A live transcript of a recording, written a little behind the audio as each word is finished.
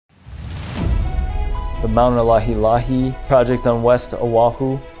the Mauna Lahilahi project on West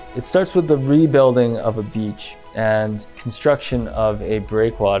Oahu. It starts with the rebuilding of a beach and construction of a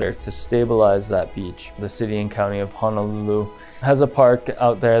breakwater to stabilize that beach. The city and county of Honolulu has a park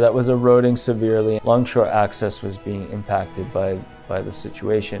out there that was eroding severely. Longshore access was being impacted by the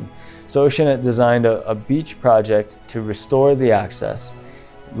situation. So Oceanit designed a beach project to restore the access.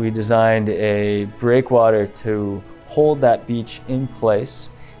 We designed a breakwater to hold that beach in place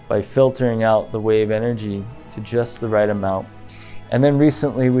by filtering out the wave energy to just the right amount. And then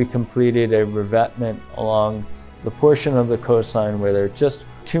recently we completed a revetment along the portion of the coastline where there's just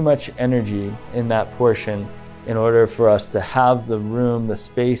too much energy in that portion in order for us to have the room, the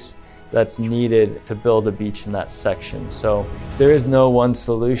space that's needed to build a beach in that section. So there is no one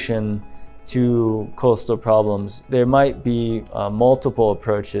solution to coastal problems. There might be multiple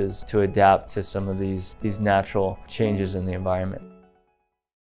approaches to adapt to some of these natural changes in the environment.